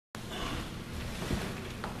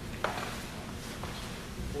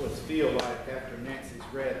always feel like after Nancy's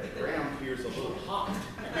read, the ground here's a little hot.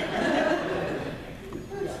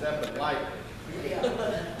 Stepping lightly.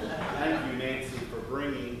 Thank you, Nancy, for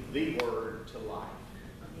bringing the Word to life.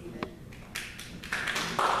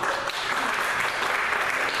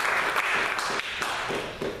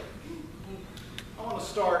 I want to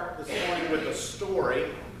start this morning with a story.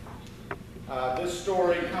 This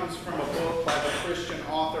story comes from a book by the Christian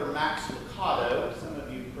author Max Lucado. Some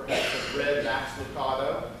of you perhaps have read Max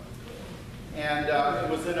Lucado. And it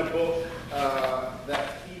was in a book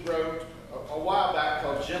that he wrote a while back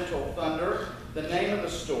called Gentle Thunder. The name of the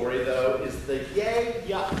story, though, is The Yay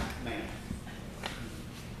Yuck Man.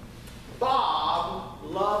 Bob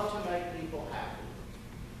loved to make people happy.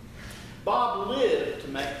 Bob lived to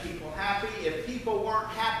make people happy. If people weren't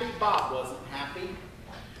happy, Bob wasn't happy.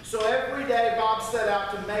 So every day Bob set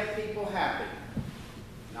out to make people happy.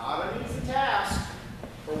 Not an easy task,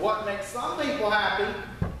 for what makes some people happy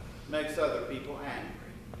makes other people angry.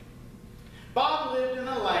 Bob lived in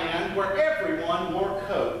a land where everyone wore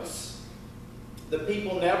coats. The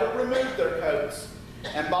people never removed their coats,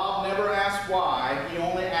 and Bob never asked why. He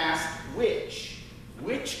only asked which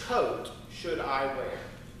coat should I wear?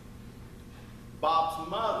 Bob's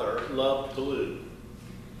mother loved blue.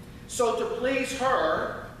 So to please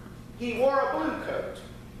her, he wore a blue coat.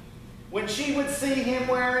 When she would see him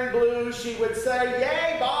wearing blue, she would say,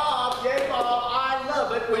 yay, Bob, I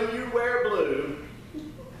love it when you wear blue.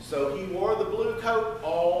 So he wore the blue coat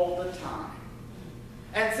all the time.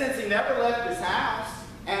 And since he never left his house,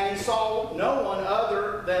 and he saw no one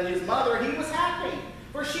other than his mother, he was happy,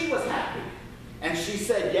 for she was happy. And she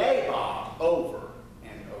said, yay, Bob, over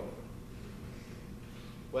and over.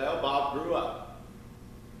 Well, Bob grew up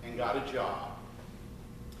and got a job.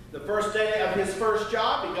 The first day of his first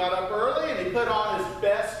job, he got up early and he put on his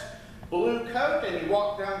best blue coat and he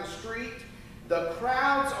walked down the street. The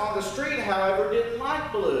crowds on the street, however, didn't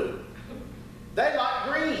like blue. They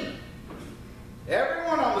liked green.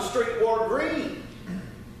 Everyone on the street wore green.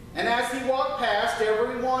 And as he walked past,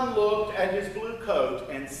 everyone looked at his blue coat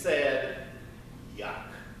and said, yuck.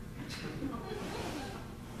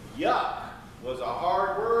 Yuck was a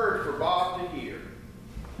hard word for Bob to hear.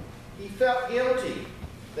 He felt guilty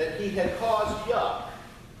that he had caused yuck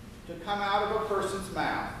to come out of a person's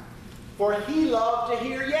mouth. For he loved to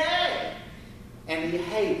hear yay, and he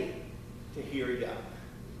hated to hear yuck.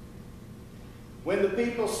 When the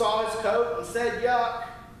people saw his coat and said yuck,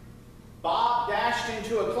 Bob dashed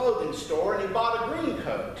into a clothing store and he bought a green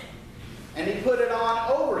coat. And he put it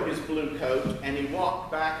on over his blue coat and he walked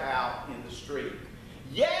back out in the street.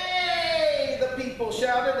 Yay! The people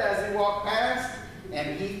shouted as he walked past,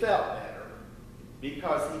 and he felt better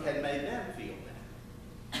because he had made them feel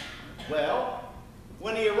better. Well,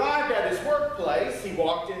 when he arrived at his workplace, he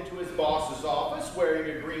walked into his boss's office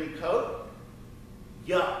wearing a green coat.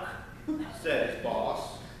 Yuck, said his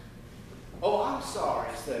boss. Oh, I'm sorry,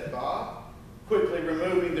 said Bob, quickly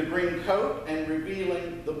removing the green coat and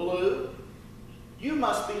revealing the blue. You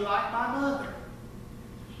must be like my mother.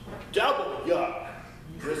 Double yuck,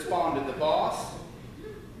 responded the boss.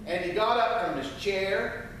 And he got up from his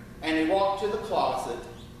chair and he walked to the closet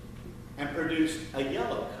and produced a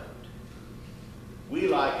yellow coat. We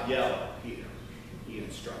like yellow here, he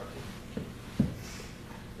instructed.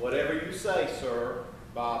 Whatever you say, sir,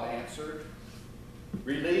 Bob answered,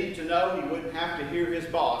 relieved to know he wouldn't have to hear his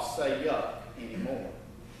boss say yuck anymore.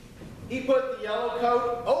 He put the yellow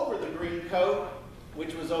coat over the green coat,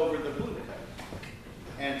 which was over the blue coat.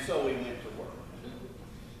 And so he went to work.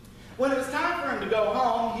 When it was time for him to go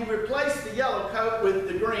home, he replaced the yellow coat with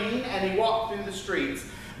the green and he walked through the streets.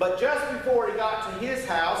 But just before he got to his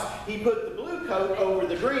house, he put the blue coat over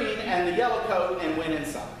the green and the yellow coat and went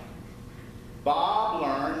inside. Bob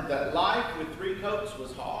learned that life with three coats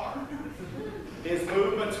was hard. His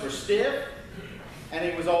movements were stiff and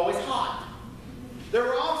he was always hot. There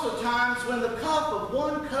were also times when the cuff of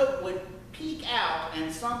one coat would peek out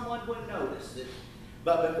and someone would notice it.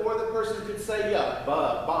 But before the person could say yuck,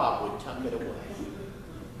 Bob would tuck it away.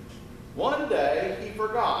 One day, he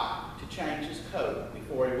forgot to change his coat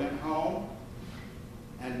before he went home.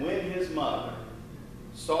 And when his mother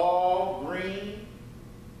saw green,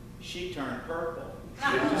 she turned purple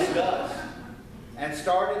with disgust and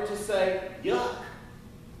started to say yuck.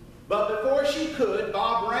 But before she could,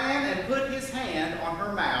 Bob ran and put his hand on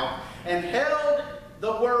her mouth and held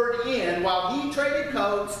the word in while he traded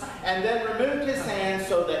coats and then removed his hand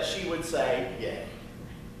so that she would say yay.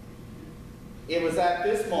 It was at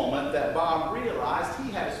this moment that Bob realized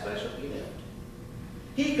he had a special gift.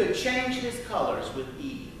 He could change his colors with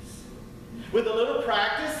ease. With a little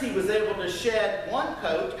practice, he was able to shed one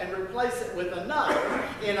coat and replace it with another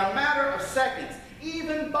in a matter of seconds.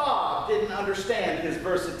 Even Bob didn't understand his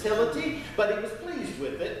versatility, but he was pleased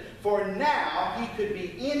with it, for now he could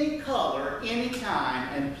be any color, anytime,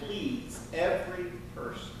 and please every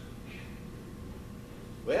person.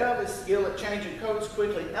 Well, his skill at changing coats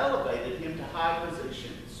quickly elevated him to high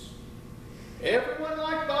positions. Everyone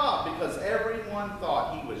liked Bob because everyone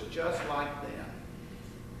thought he was just like them.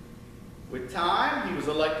 With time, he was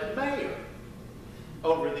elected mayor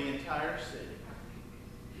over the entire city.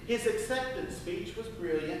 His acceptance speech was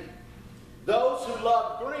brilliant. Those who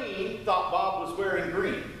loved green thought Bob was wearing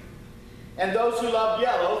green. And those who loved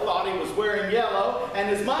yellow thought he was wearing yellow, and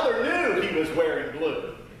his mother knew he was wearing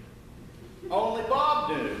blue. Only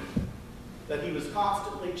Bob knew that he was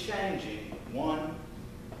constantly changing one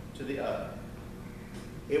to the other.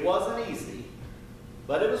 It wasn't easy,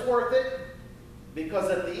 but it was worth it, because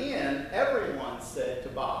at the end, everyone said to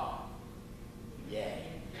Bob, "Yay."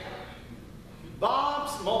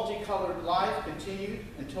 Bob's multicolored life continued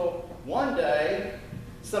until one day,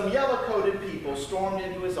 some yellow-coated people stormed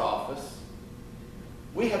into his office.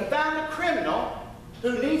 "We have found a criminal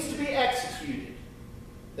who needs to be executed,"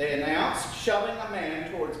 they announced, shoving a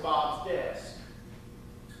man towards Bob's desk.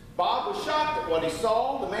 Bob was shocked at what he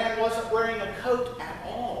saw. The man wasn't wearing a coat at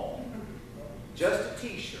all, just a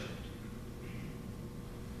t-shirt.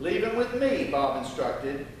 "Leave him with me," Bob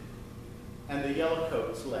instructed, and the yellow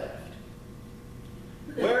coats left.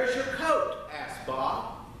 "Where's your coat?" asked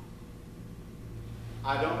Bob.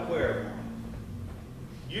 "I don't wear one."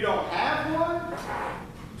 "You don't have one?"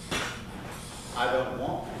 "I don't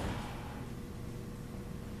want one."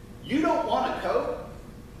 "You don't want a coat?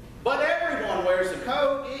 But everyone wears a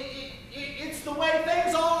coat. It's the way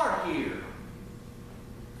things are here."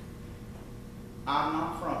 "I'm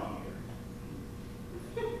not from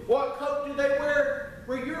here." "What coat do they wear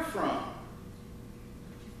where you're from?"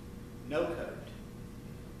 "No coat."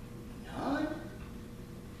 "None?"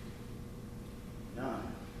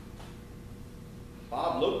 "None."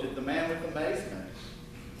 Bob looked at the man with amazement.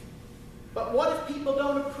 "But what if people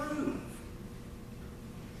don't approve?"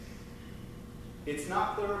 "It's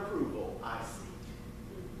not their approval I seek."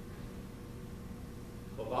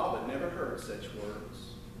 Well, Bob had never heard such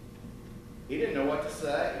words. He didn't know what to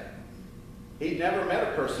say. He'd never met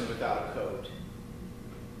a person without a coat.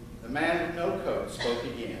 The man with no coat spoke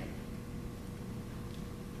again.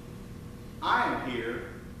 "I am here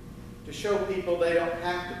to show people they don't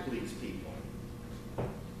have to please people.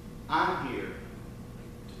 I'm here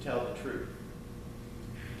to tell the truth."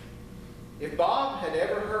 If Bob had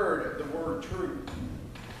ever heard of the word truth,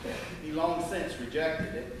 he long since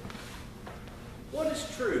rejected it. "What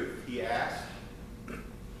is truth?" he asked.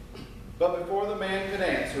 But before the man could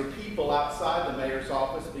answer, people outside the mayor's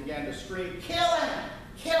office began to scream, "Kill him!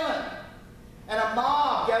 Kill him!" And a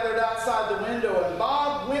mob gathered outside the window, and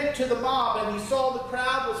Bob went to the mob, and he saw the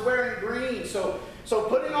crowd was wearing green. So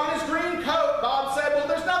putting on his green coat, Bob said, "Well,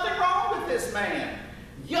 there's nothing wrong with this man."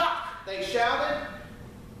 "Yuck!" they shouted.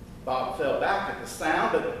 Bob fell back at the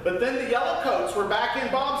sound, but then the yellow coats were back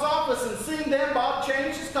in Bob's office, and seeing them, Bob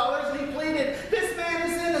changed his colors and he pleaded, "This man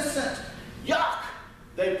is innocent." "Yuck!"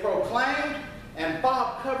 they proclaimed, and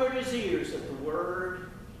Bob covered his ears at the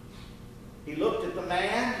word. He looked at the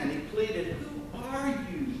man and he pleaded, "Who are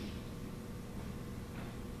you?"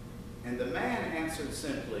 And the man answered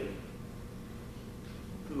simply,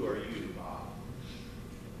 "Who are you, Bob?"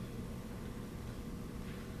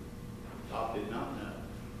 Bob did not know.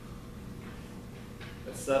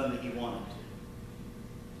 But suddenly he wanted to.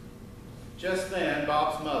 Just then,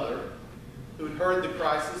 Bob's mother, who'd heard the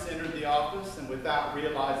crisis, entered the office, and without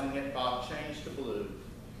realizing it, Bob changed to blue.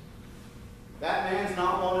 "That man's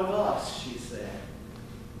not one of us," she said.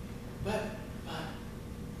 But,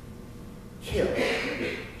 kill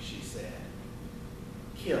him, she said.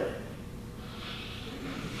 "Kill him."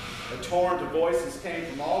 A torrent of voices came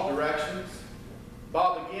from all directions.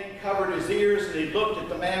 Bob again covered his ears and he looked at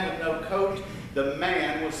the man with no coat. The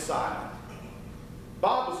man was silent.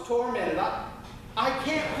 Bob was tormented. "I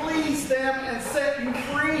can't please them and set you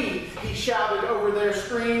free," he shouted over their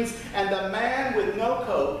screams, and the man with no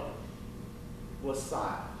coat was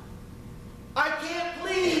silent. "I can't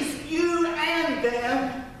please you and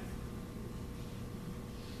them."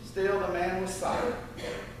 Still the man was silent.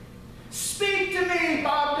 "Speak to me,"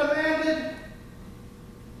 Bob demanded.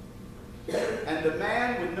 And the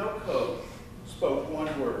man with no coat spoke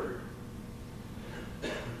one word.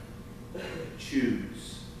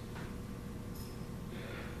 "Choose."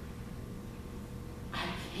 "I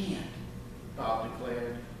can't," Bob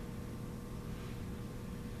declared.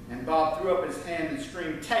 And Bob threw up his hand and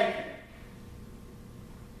screamed, "Take him!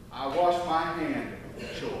 I wash my hand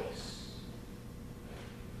with choice.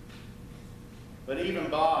 But even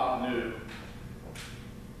Bob knew,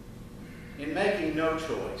 in making no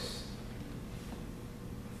choice,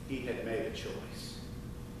 he had made a choice.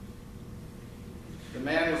 The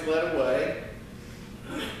man was led away,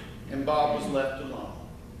 and Bob was left alone.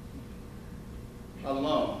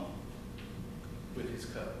 Alone with his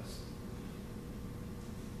cubs.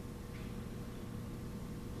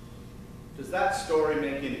 Does that story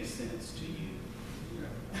make any sense to you?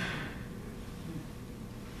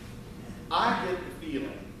 I get the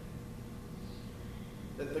feeling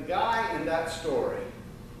that the guy in that story,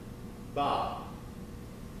 Bob,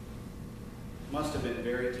 must have been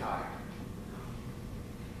very tired.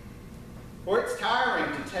 For it's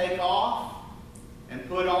tiring to take off and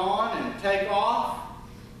put on and take off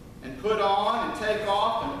and put on and take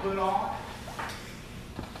off and put on.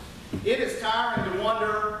 It is tiring to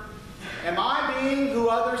wonder, am I being who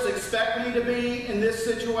others expect me to be in this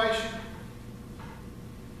situation?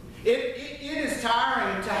 It is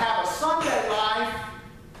tiring to have a Sunday life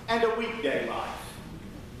and a weekday life.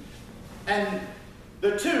 And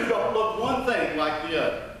the two don't look one thing like the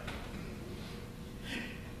other.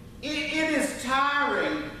 It is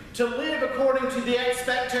tiring to live according to the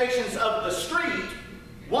expectations of the street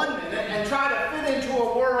one minute and try to fit into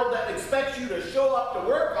a world that expects you to show up to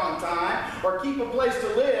work on time or keep a place to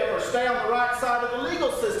live or stay on the right side of the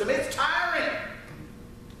legal system. It's tiring.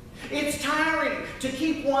 It's tiring to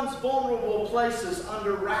keep one's vulnerable places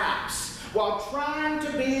under wraps while trying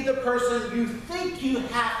to be the person you think you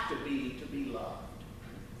have to be loved.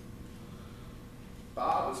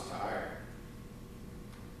 Bob was tired.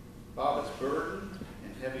 Bob is burdened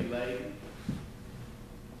and heavy laden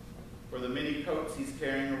for the many coats he's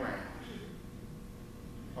carrying around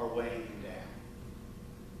are weighing him down.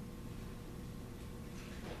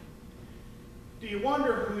 Do you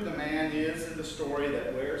wonder who the man is in the story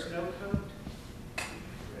that wears no coat?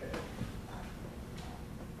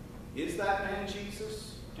 Is that man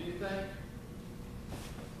Jesus, do you think?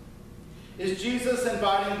 Is Jesus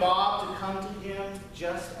inviting Bob to come to him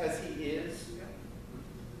just as he is?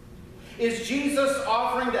 Is Jesus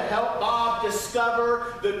offering to help Bob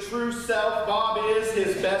discover the true self Bob is,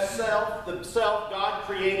 his best self, the self God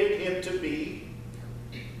created him to be?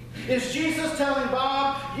 Is Jesus telling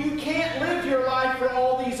Bob, you can't live your life for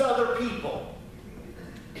all these other people?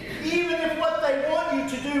 Even if what they want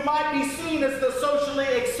you to do might be seen as the socially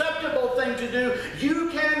acceptable thing to do,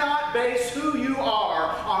 you cannot base who you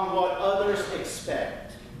are on what others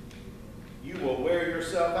expect. You will wear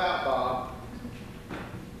yourself out, Bob.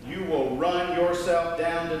 You will run yourself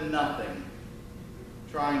down to nothing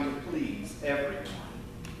trying to please everyone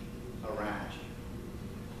around you.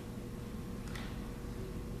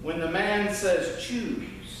 When the man says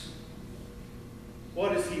choose,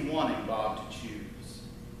 what is he wanting Bob to choose?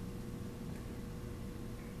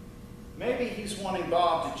 Maybe he's wanting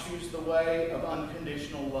Bob to choose the way of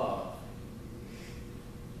unconditional love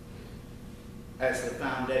as the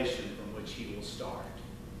foundation from which he will start.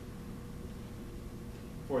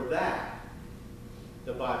 For that,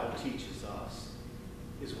 the Bible teaches us,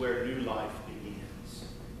 is where new life begins.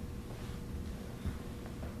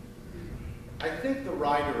 I think the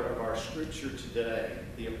writer of our scripture today,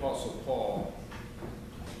 the Apostle Paul,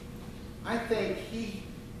 I think he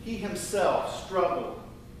himself struggled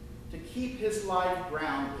to keep his life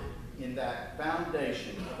grounded in that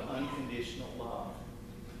foundation of unconditional love.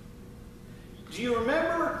 Do you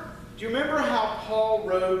remember how Paul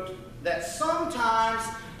wrote that sometimes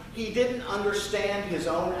he didn't understand his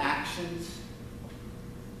own actions?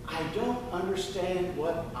 I don't understand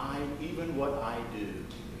even what I do.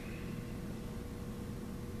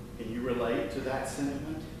 Can you relate to that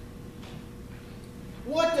sentiment?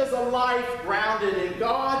 What does a life grounded in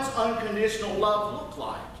God's unconditional love look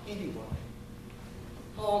like anyway?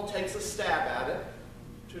 Paul takes a stab at it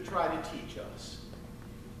to try to teach us.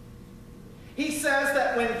 He says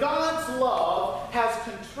that when God's love has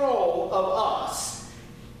control of us,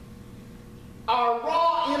 our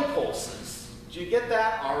raw impulses, do you get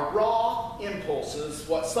that? Our raw impulses,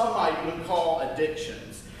 what some might even call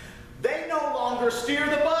addictions, they no longer steer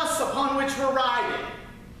the bus upon which we're riding.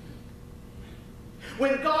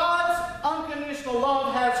 When God's unconditional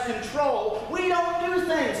love has control, we don't do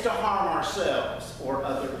things to harm ourselves or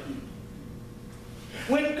other people.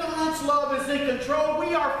 When God's love is in control,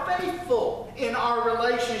 we are faithful in our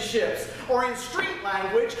relationships, or in street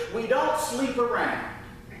language, we don't sleep around.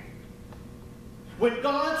 When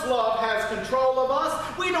God's love has control of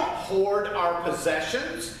us, we don't hoard our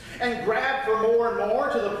possessions and grab for more and more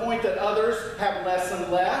to the point that others have less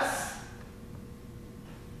and less.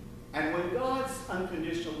 And when God's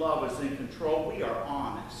unconditional love is in control, we are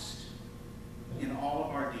honest in all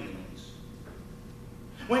of our dealings.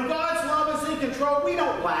 When God's love is in control, we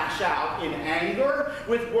don't lash out in anger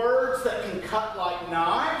with words that can cut like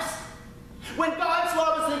knives. When God's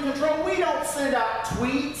love is in control, we don't send out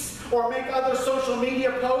tweets or make other social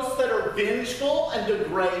media posts that are vengeful and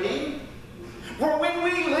degrading. For when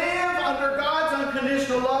we live under God's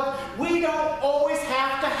unconditional love, we don't always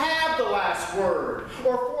have to have the last word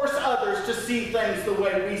or force others to see things the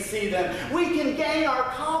way we see them. We can gain our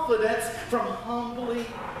confidence from humbly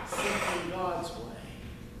seeking God's way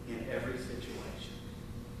in every situation.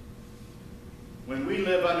 When we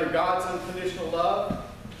live under God's unconditional love,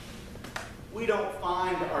 we don't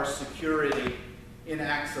find our security in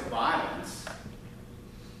acts of violence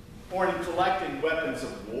or in collecting weapons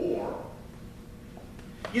of war.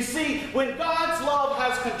 You see, when God's love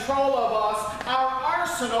has control of us, our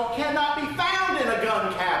arsenal cannot be found in a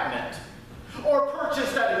gun cabinet or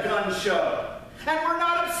purchased at a gun show. And we're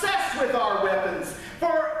not obsessed with our weapons.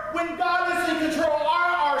 For when God is in control,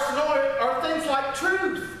 our arsenal are things like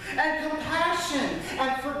truth and compassion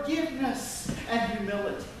and forgiveness and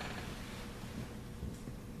humility.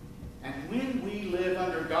 And when we live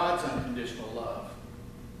under God's unconditional love,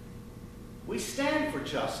 we stand for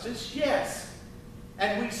justice, yes,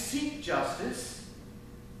 and we seek justice,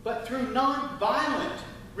 but through nonviolent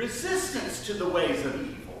resistance to the ways of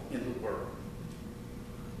evil in the world.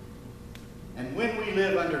 And when we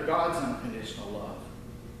live under God's unconditional love,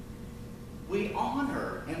 we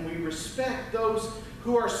honor and we respect those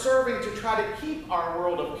who are serving to try to keep our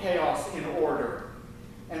world of chaos in order,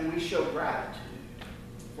 and we show gratitude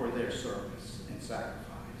for their service and sacrifice.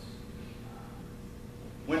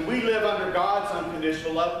 When we live under God's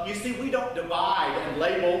unconditional love, you see, we don't divide and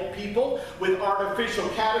label people with artificial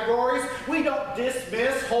categories. We don't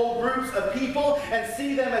dismiss whole groups of people and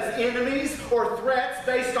see them as enemies or threats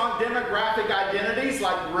based on demographic identities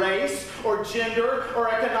like race or gender or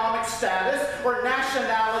economic status or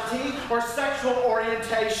nationality or sexual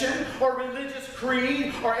orientation or religious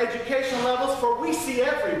creed or education levels, for we see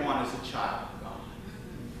everyone as a child.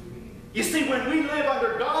 You see, when we live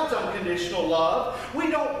under God's unconditional love,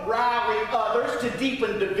 we don't rally others to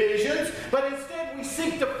deepen divisions, but instead we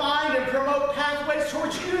seek to find and promote pathways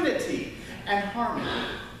towards unity and harmony.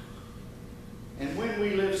 And when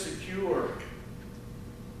we live secure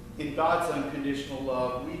in God's unconditional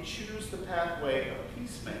love, we choose the pathway of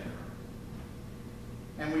peacemaker.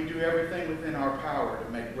 And we do everything within our power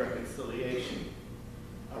to make reconciliation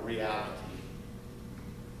a reality.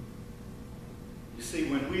 You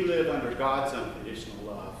see, when we live under God's unconditional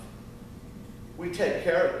love, we take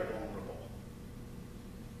care of the vulnerable,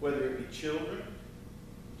 whether it be children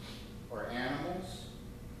or animals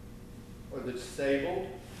or the disabled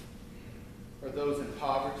or those in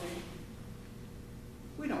poverty.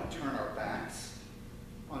 We don't turn our backs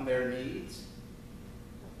on their needs.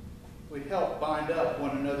 We help bind up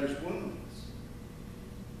one another's wounds.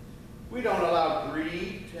 We don't allow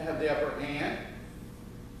greed to have the upper hand.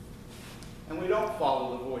 And we don't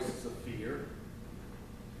follow the voices of fear.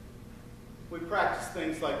 We practice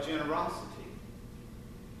things like generosity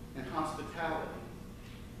and hospitality.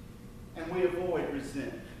 And we avoid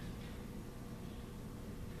resentment.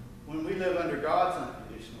 When we live under God's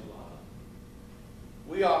unconditional love,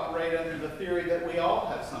 we operate under the theory that we all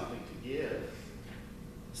have something to give,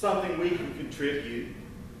 something we can contribute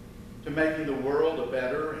to making the world a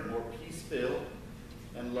better and more peace-filled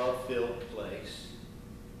and love-filled place.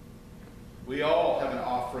 We all have an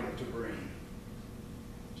offering to bring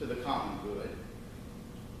to the common good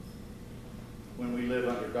when we live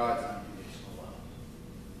under God's unconditional love.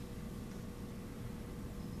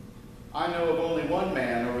 I know of only one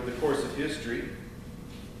man over the course of history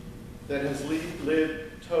that has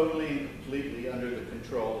lived totally and completely under the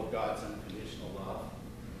control of God's unconditional love.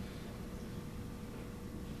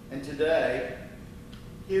 And today,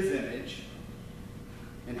 his image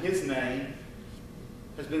and his name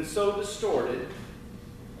has been so distorted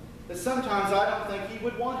that sometimes I don't think he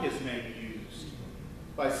would want his name used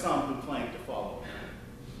by some who claim to follow him.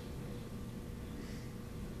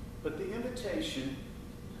 But the invitation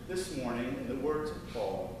this morning, in the words of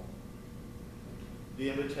Paul, the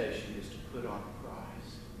invitation is to put on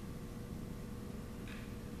Christ.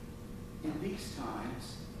 In these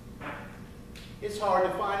times, it's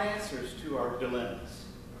hard to find answers to our dilemmas.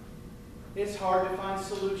 It's hard to find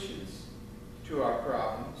solutions to our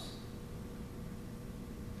problems.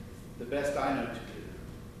 The best I know to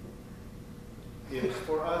do is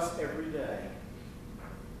for us every day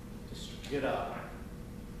to get up,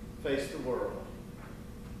 face the world,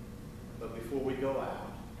 but before we go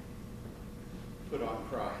out, put on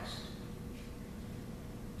Christ.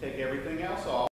 Take everything else off.